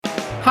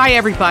Hi,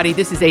 everybody.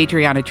 This is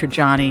Adriana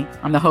Trajani.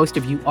 I'm the host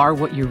of You Are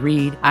What You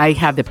Read. I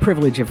have the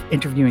privilege of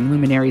interviewing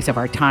luminaries of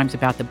our times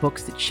about the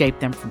books that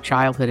shaped them from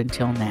childhood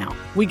until now.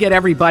 We get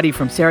everybody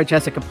from Sarah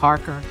Jessica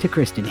Parker to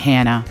Kristen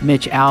Hanna,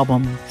 Mitch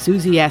Albom,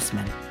 Susie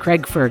Essman,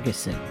 Craig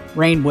Ferguson,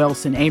 Rainn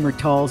Wilson, Amor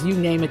Tolls, you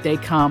name it, they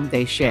come,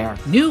 they share.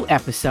 New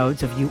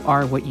episodes of You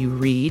Are What You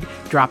Read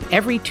drop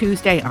every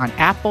Tuesday on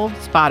Apple,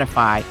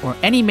 Spotify, or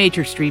any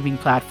major streaming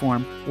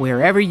platform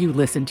wherever you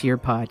listen to your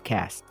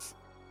podcasts.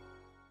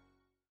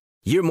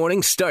 Your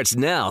morning starts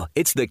now.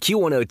 It's the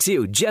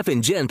Q102 Jeff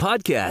and Jen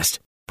podcast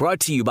brought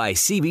to you by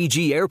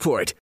CBG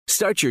Airport.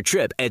 Start your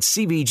trip at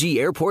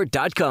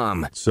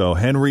CBGAirport.com. So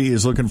Henry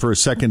is looking for a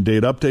second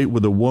date update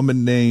with a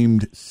woman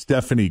named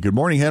Stephanie. Good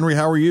morning, Henry.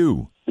 How are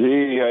you?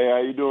 Hey,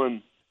 how you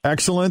doing?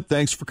 Excellent.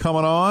 Thanks for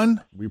coming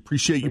on. We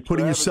appreciate you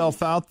putting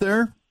yourself out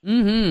there.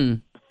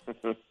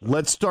 Mm-hmm.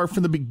 Let's start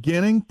from the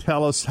beginning.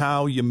 Tell us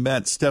how you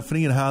met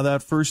Stephanie and how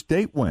that first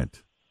date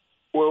went.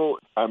 Well,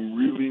 I'm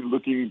really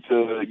looking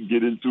to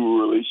get into a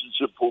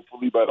relationship,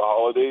 hopefully by the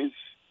holidays.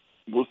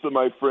 Most of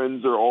my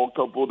friends are all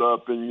coupled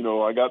up, and,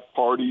 I got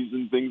parties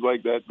and things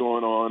like that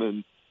going on.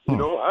 And,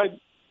 I'd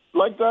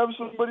like to have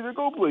somebody to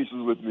go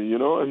places with me,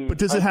 And but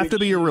does it have to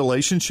be a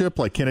relationship?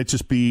 Like, can it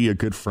just be a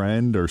good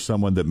friend or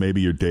someone that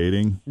maybe you're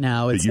dating?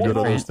 No, it's that you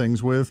different. go to those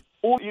things with?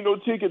 Or,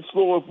 take it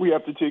slow if we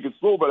have to take it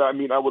slow. But, I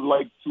would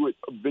like to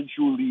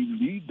eventually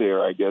lead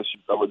there, I guess.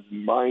 I wouldn't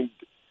mind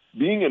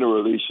being in a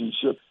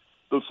relationship.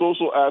 The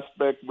social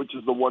aspect, which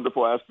is the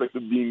wonderful aspect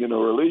of being in a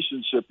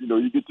relationship,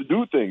 you get to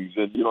do things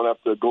and you don't have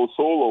to go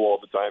solo all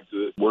the time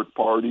to work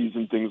parties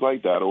and things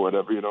like that or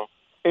whatever,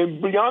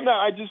 And beyond that,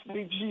 I just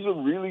think she's a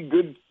really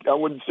good, I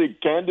wouldn't say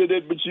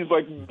candidate, but she's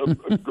like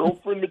a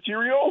girlfriend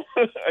material.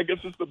 I guess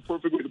it's the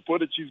perfect way to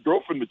put it. She's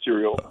girlfriend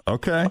material.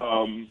 Okay. So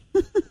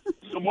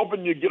I'm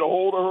hoping you get a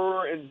hold of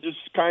her and just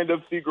kind of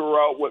figure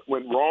out what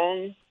went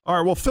wrong. All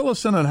right, well, fill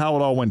us in on how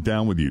it all went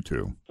down with you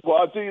two. Well,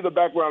 I'll tell you the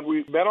background.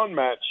 We met on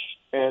Match.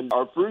 And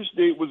our first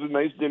date was a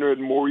nice dinner at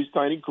Maury's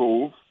Tiny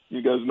Cove.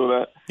 You guys know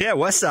that? Yeah,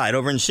 West Side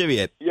over in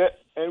Cheviot. Yeah,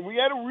 and we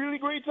had a really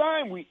great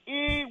time. We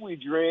ate, we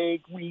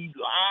drank, we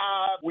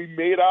laughed, we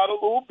made out a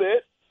little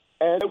bit.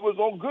 And it was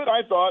all good,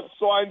 I thought.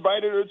 So I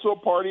invited her to a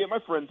party at my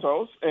friend's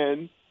house.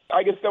 And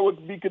I guess that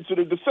would be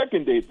considered the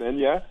second date then,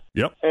 yeah?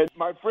 Yep. And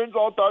my friends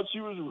all thought she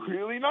was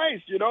really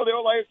nice. They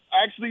were like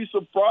actually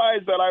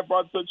surprised that I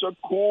brought such a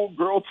cool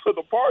girl to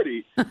the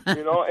party,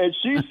 and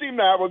she seemed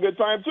to have a good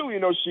time too.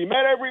 She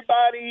met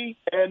everybody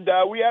and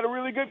we had a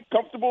really good,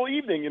 comfortable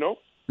evening,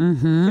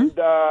 Mm-hmm. And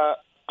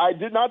I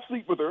did not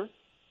sleep with her.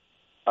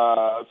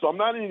 So I'm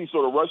not in any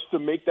sort of rush to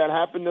make that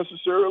happen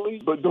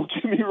necessarily, but don't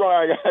get me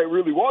wrong, I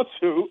really want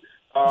to.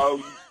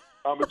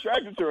 I'm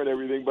attracted to her and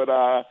everything, but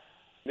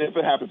if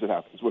it happens, it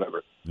happens.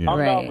 Whatever. Yeah. I'm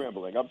Right.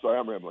 rambling. I'm sorry.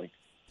 I'm rambling.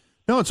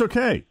 No, it's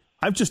okay.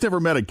 I've just never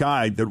met a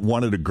guy that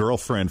wanted a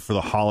girlfriend for the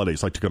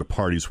holidays, like to go to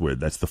parties with.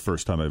 That's the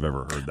first time I've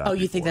ever heard that. Oh,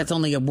 you think that's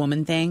only a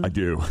woman thing? I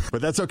do.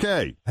 But that's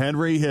okay.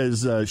 Henry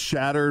has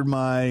shattered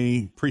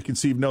my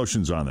preconceived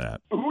notions on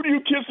that. Who do you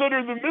kiss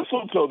under the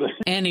mistletoe then?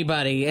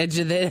 Anybody. Who's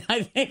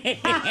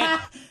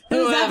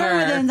ever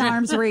within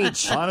arm's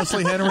reach.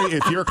 Honestly, Henry,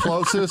 if you're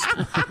closest.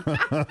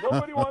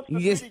 Nobody wants a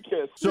Yes. kitty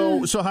kiss.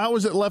 So how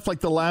was it left like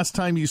the last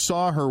time you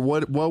saw her?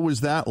 What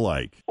was that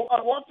like? Well,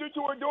 I walked her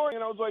to her door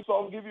and I was like, so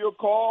I'll give you a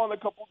call in a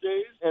couple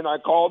days. And I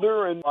called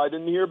her and I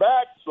didn't hear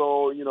back.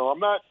 So, I'm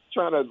not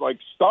trying to like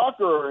stalk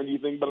her or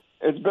anything, but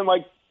it's been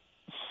like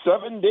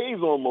 7 days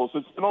almost.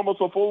 It's been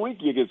almost a full week,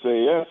 you could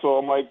say. Yeah. So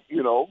I'm like,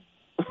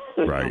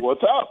 Right.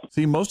 what's up?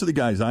 See, most of the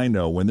guys I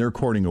know, when they're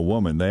courting a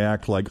woman, they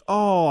act like,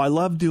 oh, I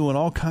love doing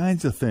all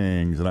kinds of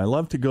things, and I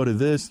love to go to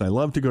this, and I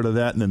love to go to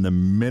that, and then the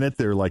minute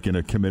they're like in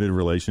a committed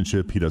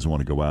relationship, he doesn't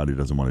want to go out, he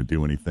doesn't want to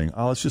do anything.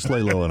 Oh, let's just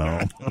lay low at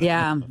home.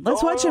 Yeah.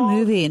 Let's watch a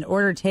movie and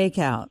order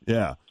takeout.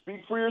 Yeah.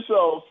 Speak for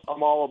yourself.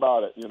 I'm all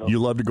about it, You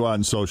love to go out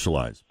and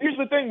socialize. Here's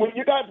the thing. When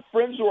you got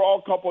friends who are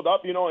all coupled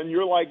up, and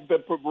you're like the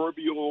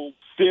proverbial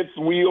fifth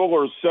wheel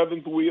or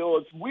seventh wheel,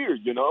 it's weird,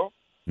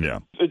 Yeah.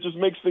 It just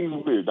makes things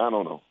weird. I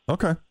don't know.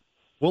 Okay.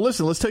 Well,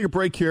 listen, let's take a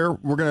break here.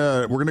 We're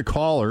gonna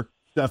call her,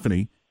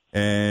 Stephanie,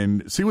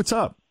 and see what's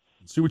up.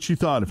 See what she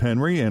thought of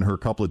Henry and her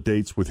couple of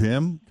dates with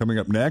him. Coming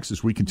up next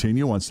as we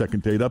continue on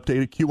Second Date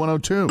Update at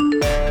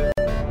Q102.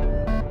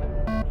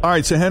 All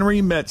right, so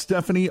Henry met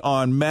Stephanie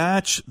on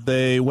Match.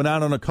 They went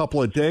out on a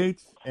couple of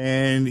dates,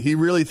 and he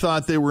really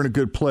thought they were in a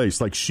good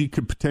place. Like she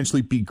could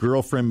potentially be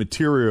girlfriend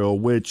material,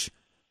 which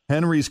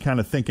Henry's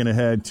kind of thinking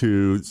ahead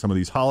to some of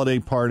these holiday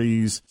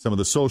parties, some of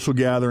the social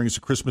gatherings,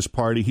 a Christmas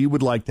party. He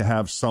would like to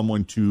have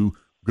someone to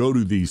go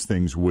to these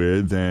things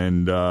with.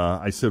 And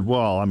I said,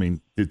 well,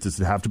 does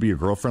it have to be a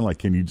girlfriend? Like,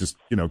 can you just,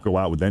 go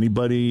out with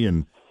anybody?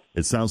 And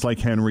it sounds like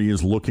Henry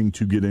is looking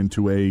to get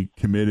into a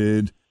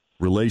committed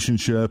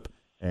relationship.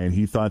 And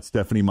he thought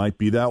Stephanie might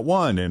be that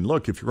one. And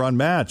look, if you're on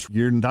Match,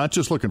 you're not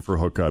just looking for a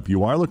hookup.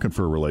 You are looking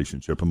for a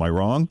relationship. Am I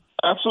wrong?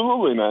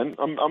 Absolutely, man.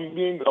 I'm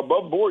being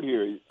above board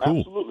here. Cool.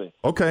 Absolutely.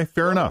 Okay,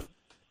 fair enough.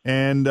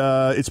 And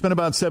it's been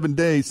about 7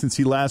 days since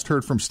he last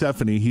heard from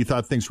Stephanie. He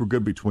thought things were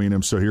good between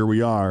them, so here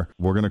we are.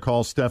 We're going to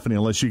call Stephanie.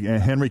 Unless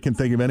Henry can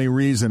think of any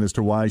reason as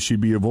to why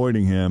she'd be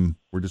avoiding him,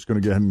 we're just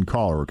going to go ahead and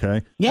call her,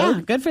 okay? Yeah,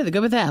 good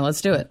with that.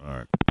 Let's do it. All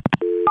right.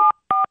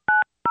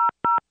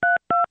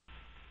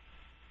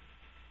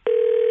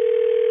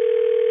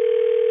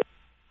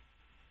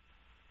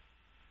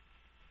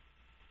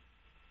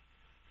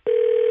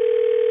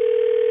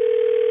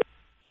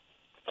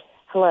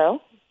 Hello?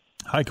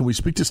 Hi, can we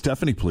speak to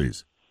Stephanie,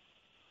 please?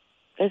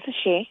 This is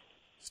she.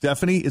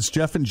 Stephanie, it's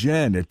Jeff and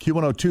Jen at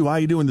Q102. How are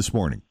you doing this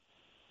morning?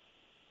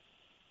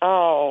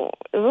 Oh,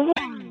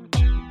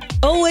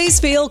 Always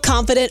feel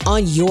confident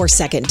on your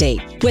second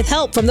date. With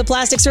help from the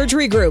Plastic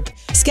Surgery Group.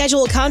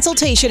 Schedule a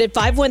consultation at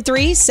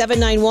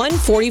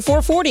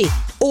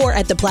 513-791-4440 or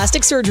at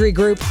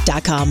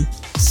theplasticsurgerygroup.com.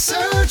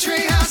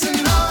 Surgery has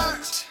an art.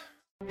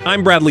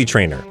 I'm Bradley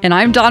Trainer. And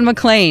I'm Don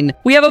McClain.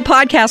 We have a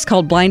podcast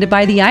called Blinded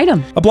by the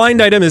Item. A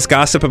blind item is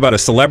gossip about a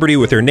celebrity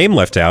with their name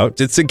left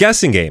out. It's a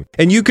guessing game,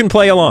 and you can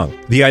play along.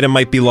 The item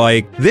might be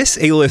like, this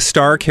A-list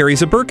star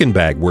carries a Birkin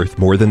bag worth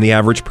more than the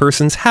average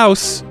person's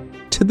house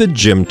to the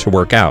gym to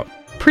work out.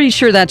 Pretty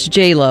sure that's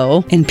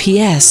J-Lo. And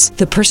P.S.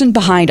 the person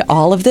behind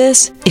all of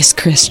this is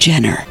Kris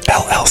Jenner,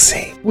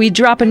 LLC. We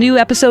drop a new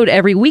episode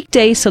every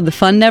weekday so the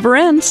fun never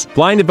ends.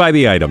 Blinded by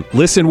the Item.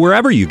 Listen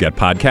wherever you get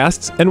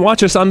podcasts and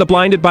watch us on the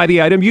Blinded by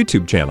the Item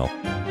YouTube channel.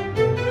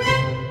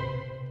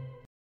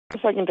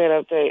 second date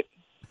update.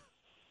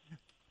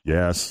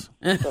 Yes.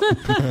 I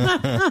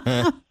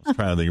was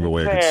trying to think of a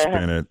way I could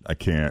spin it. I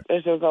can't.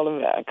 There's no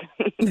calling back.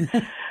 Do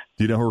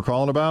you know who we're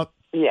calling about?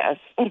 Yes.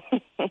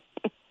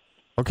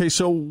 Okay,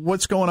 so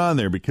what's going on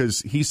there? Because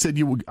he said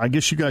I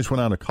guess you guys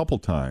went out a couple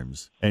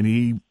times, and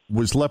he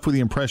was left with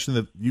the impression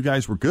that you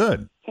guys were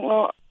good.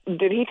 Well,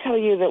 did he tell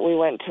you that we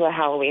went to a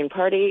Halloween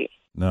party?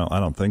 No, I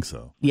don't think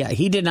so. Yeah,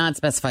 he did not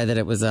specify that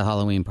it was a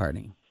Halloween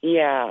party.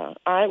 Yeah,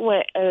 I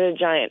went as a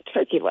giant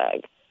turkey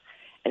leg,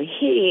 and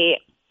he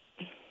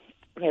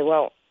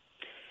went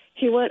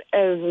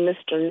as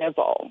Mr.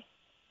 Nipple.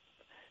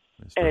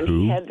 Mr.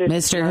 Who? He had this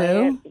Mr.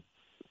 giant, Who?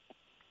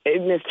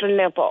 Mr.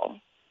 Nipple.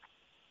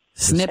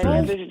 Snipper?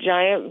 And he had this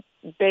giant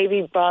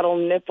baby bottle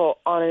nipple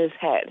on his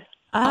head.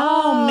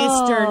 Oh,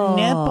 Mr.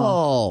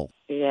 Nipple.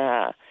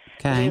 Yeah.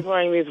 Okay. And he was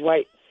wearing these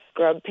white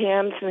scrub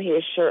pants, and he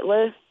was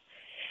shirtless.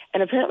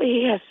 And apparently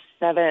he has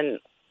 7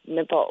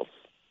 nipples,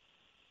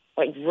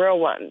 like real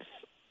ones,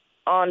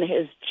 on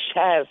his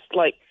chest.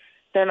 Like,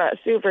 they're not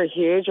super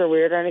huge or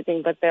weird or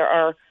anything, but there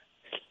are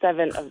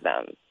 7 of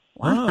them.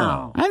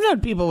 Wow. I've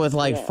known people with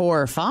like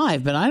 4 or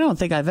 5, but I don't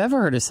think I've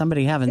ever heard of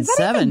somebody having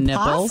 7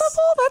 nipples.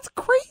 Possible? That's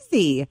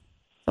crazy.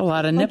 A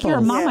lot of nipples. Like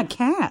your mama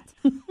cat.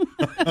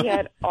 He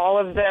had all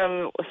of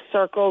them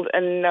circled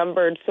and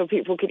numbered so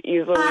people could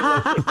easily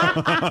locate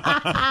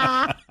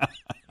them.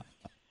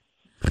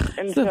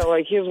 And so,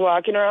 like, he was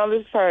walking around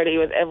this party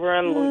with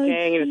everyone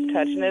looking and just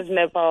touching his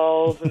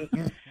nipples. And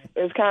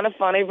it was kind of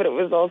funny, but it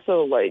was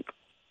also, like,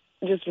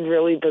 just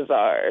really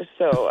bizarre.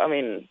 So, I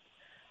mean...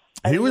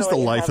 He was the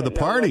life of the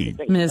party.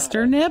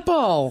 Mr.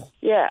 Nipple.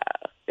 Yeah.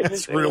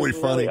 That's really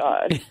funny.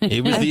 Odd.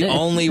 He was the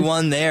only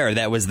one there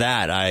that was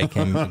that, I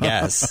can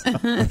guess.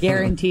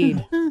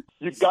 Guaranteed.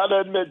 You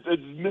gotta admit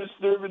that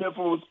Mr.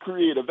 Nipple was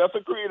creative. That's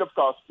a creative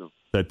costume.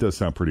 That does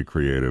sound pretty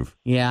creative.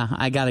 Yeah,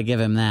 I got to give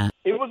him that.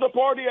 It was a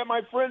party at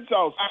my friend's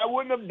house. I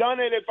wouldn't have done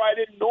it if I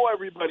didn't know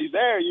everybody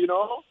there, you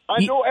know?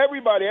 I know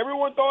everybody.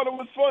 Everyone thought it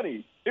was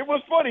funny. It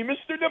was funny.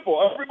 Mr.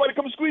 Nipple. Everybody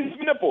come squeeze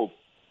my nipples.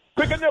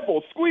 Pick a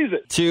nipple, squeeze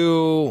it.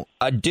 To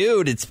a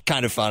dude, it's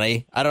kind of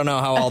funny. I don't know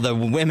how all the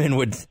women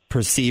would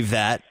perceive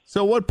that.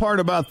 So what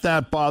part about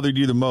that bothered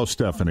you the most,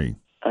 Stephanie?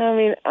 I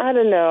mean, I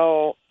don't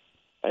know.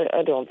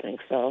 I don't think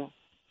so.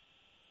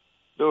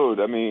 Dude,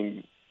 I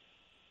mean,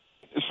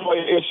 it's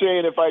like you're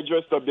saying if I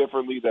dressed up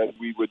differently that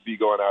we would be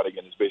going out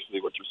again is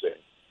basically what you're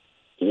saying.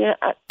 Yeah,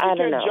 I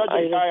don't know.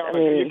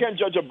 You can't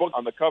judge a book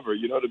on the cover,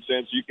 you know what I'm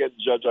saying? So you can't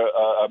judge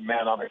a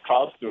man on a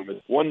costume.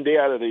 It's one day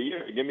out of the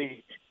year. Give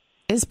me...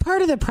 Is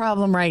part of the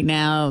problem right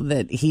now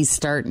that he's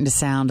starting to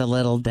sound a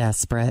little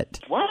desperate?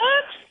 What?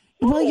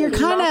 Well, you're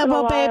kind of,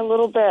 babe, a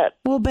little bit.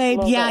 Well,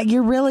 babe,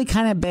 you're really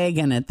kind of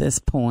begging at this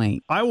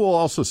point. I will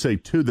also say,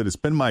 too, that it's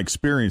been my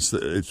experience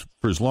that it's,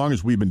 for as long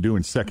as we've been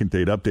doing Second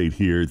Date Update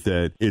here,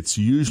 that it's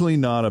usually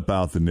not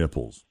about the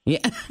nipples. Yeah.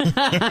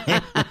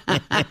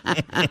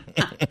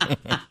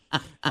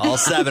 All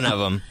 7 of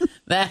them.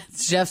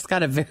 Jeff's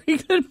got a very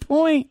good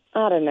point.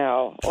 I don't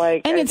know.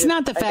 And it's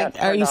not the fact,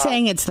 are you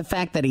saying it's the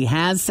fact that he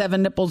has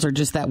 7 nipples or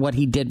just that what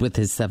he did with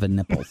his 7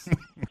 nipples?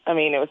 I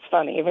mean, it was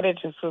funny, but it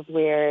just was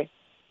weird.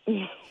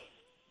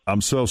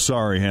 I'm so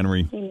sorry,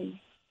 Henry.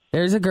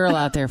 There's a girl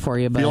out there for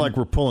you, bud. I feel like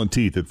we're pulling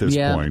teeth at this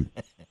point.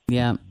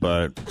 Yeah.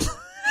 But...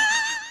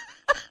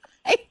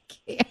 I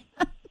can't.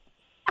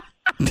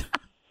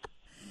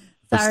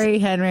 Sorry,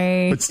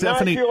 Henry. But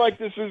Stephanie... I feel like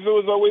this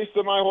was a waste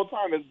of my whole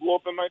time. It's blew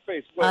up in my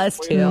face. Us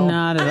too.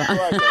 Not at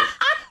all.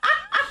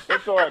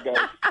 It's all right, guys.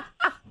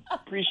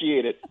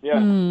 Appreciate it. Yeah,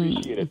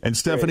 appreciate it. And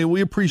Stephanie,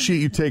 we appreciate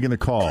you taking the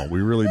call. We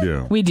really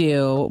do. We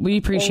do. We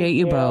appreciate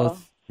you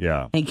both.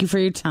 Yeah. Thank you for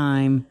your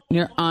time,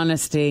 your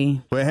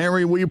honesty. Well,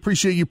 Henry, we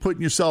appreciate you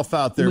putting yourself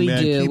out there,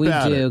 man. We Keep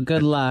at do. it.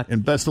 Good luck.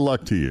 And best of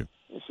luck to you.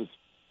 This is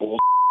bull,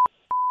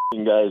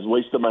 guys.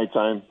 Wasted my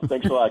time.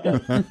 Thanks a lot, guys.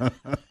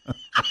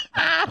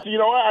 You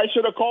know what? I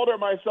should have called her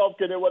myself,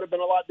 because it would have been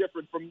a lot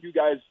different from you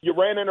guys. You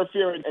ran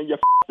interference and you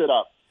f***ed it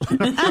up.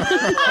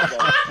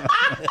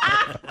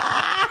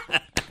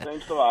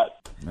 Thanks a lot.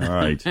 All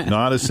right.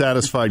 Not a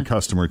satisfied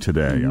customer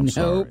today. I'm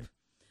sorry.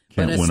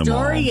 Can't but a win them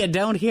all. story you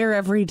don't hear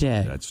every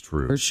day. That's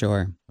true. For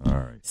sure. All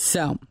right.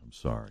 So, I'm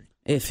sorry.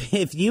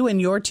 If you and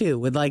your two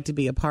would like to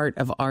be a part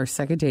of our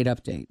second date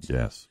update,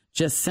 yes,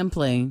 just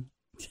simply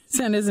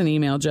send us an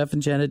email,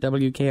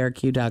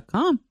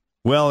 jeffandjen@wkrq.com.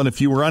 Well, and if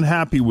you were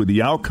unhappy with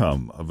the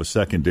outcome of a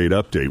second date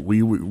update,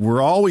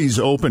 we're always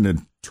open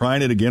to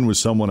trying it again with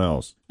someone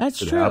else.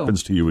 That's if true. It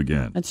happens to you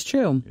again. That's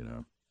true. You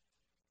know,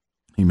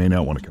 he may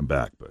not want to come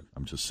back, but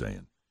I'm just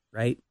saying.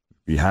 Right.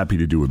 Be happy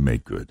to do a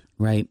make good.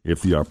 Right.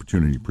 If the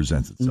opportunity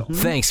presents itself.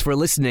 Mm-hmm. Thanks for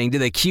listening to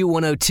the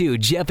Q102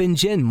 Jeff and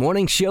Jen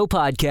Morning Show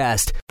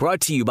podcast,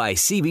 brought to you by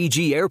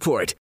CBG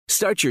Airport.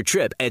 Start your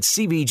trip at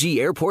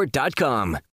CBGAirport.com.